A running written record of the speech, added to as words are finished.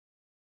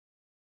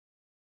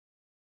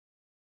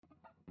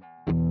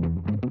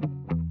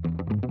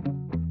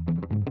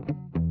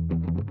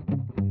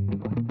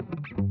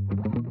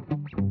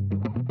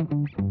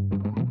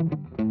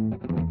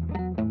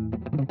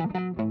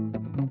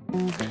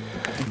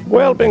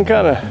Well, we've been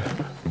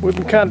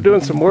kind of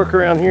doing some work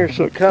around here,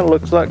 so it kind of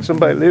looks like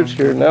somebody lives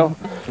here now.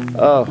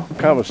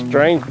 Kind of a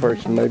strange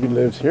person maybe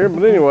lives here,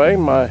 but anyway,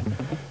 my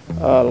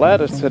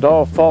lattice had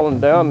all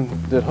fallen down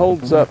that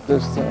holds up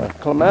this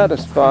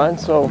clematis vine,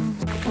 so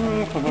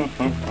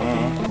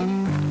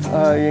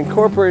I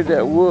incorporated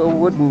that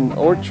wooden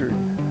orchard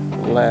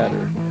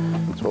ladder.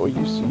 That's what we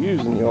used to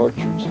use in the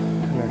orchards,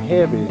 and they're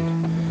heavy.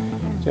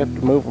 You have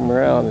to move them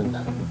around, and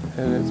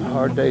it's a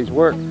hard day's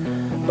work.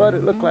 But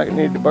it looked like it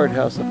needed a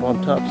birdhouse up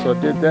on top, so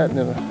I did that, and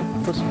then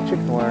I put some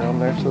chicken wire on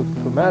there so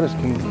the clematis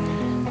can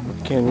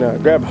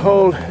grab a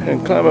hold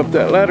and climb up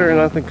that ladder, and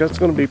I think that's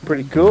going to be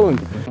pretty cool.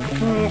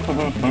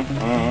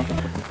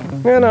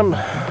 And I'm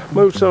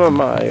moved some of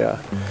my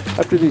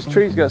after these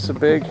trees got so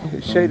big,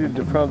 it shaded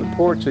the front of the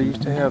porch. I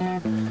used to have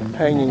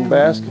hanging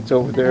baskets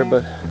over there,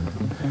 but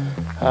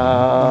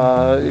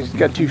it's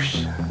got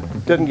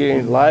doesn't get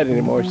any light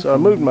anymore, so I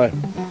moved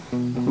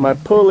my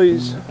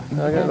pulleys.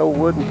 I got an old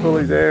wooden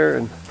pulley there,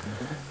 and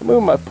I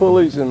moved my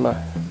pulleys and my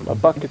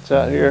buckets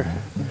out here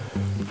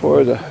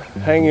for the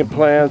hanging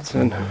plants,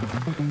 and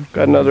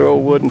got another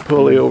old wooden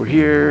pulley over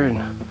here, and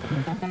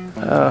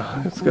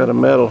it's got a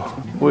metal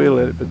wheel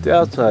in it, but the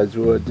outside's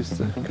wood, just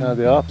kind of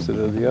the opposite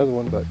of the other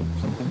one. But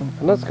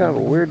and that's kind of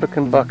a weird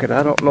looking bucket.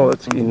 I don't know,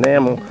 that's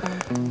enamel.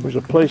 There's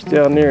a place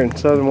down there in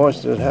southern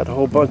Washington that had a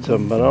whole bunch of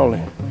them, but I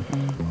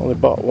only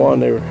bought one.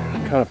 They were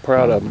kind of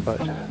proud of them,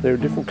 but they were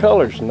different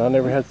colors, and I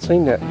never had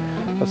seen that.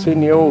 I've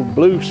seen the old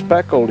blue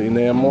speckled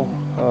enamel,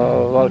 a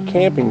lot of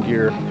camping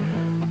gear.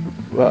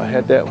 Well, I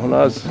had that when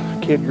I was a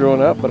kid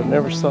growing up, but I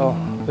never saw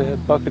they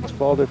had buckets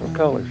of all different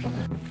colors.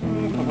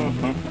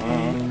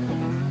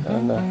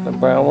 And the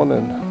brown one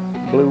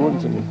and blue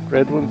ones and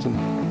red ones and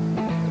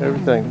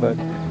everything, but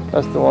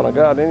that's the one I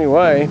got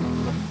anyway.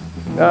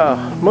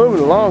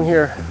 Moving along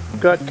here,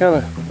 got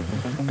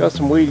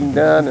some weeding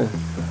done and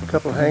a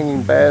couple of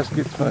hanging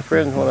baskets. My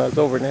friends, when I was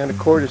over in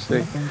Anacortes,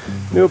 they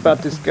knew about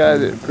this guy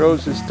that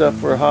grows this stuff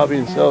for a hobby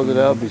and sells it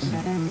out of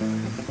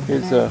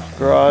his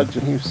garage,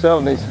 and he was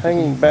selling these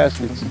hanging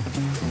baskets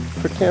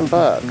for $10.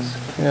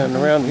 And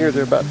around here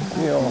they're about,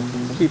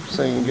 keep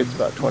saying gets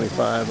about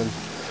 25. And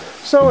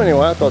so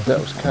anyway, I thought that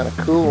was kind of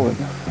cool, and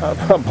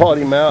I bought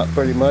him out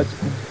pretty much.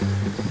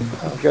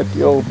 I've got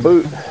the old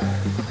boot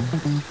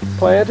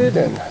planted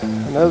and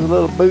another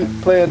little boot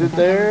planted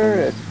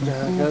there. It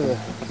got a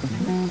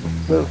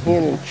little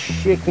hen and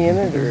chick in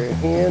it, or a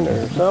hen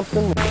or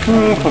something.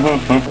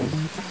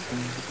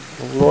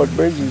 Lord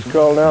Bridges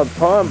crawling out of the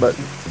pond, but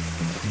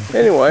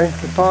anyway,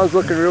 the pond's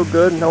looking real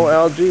good, no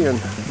algae, and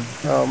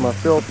my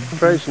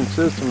filtration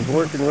system's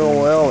working real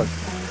well, and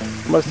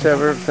must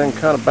have everything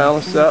kind of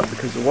balanced out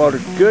because the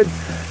water's good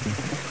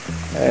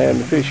and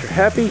the fish are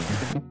happy.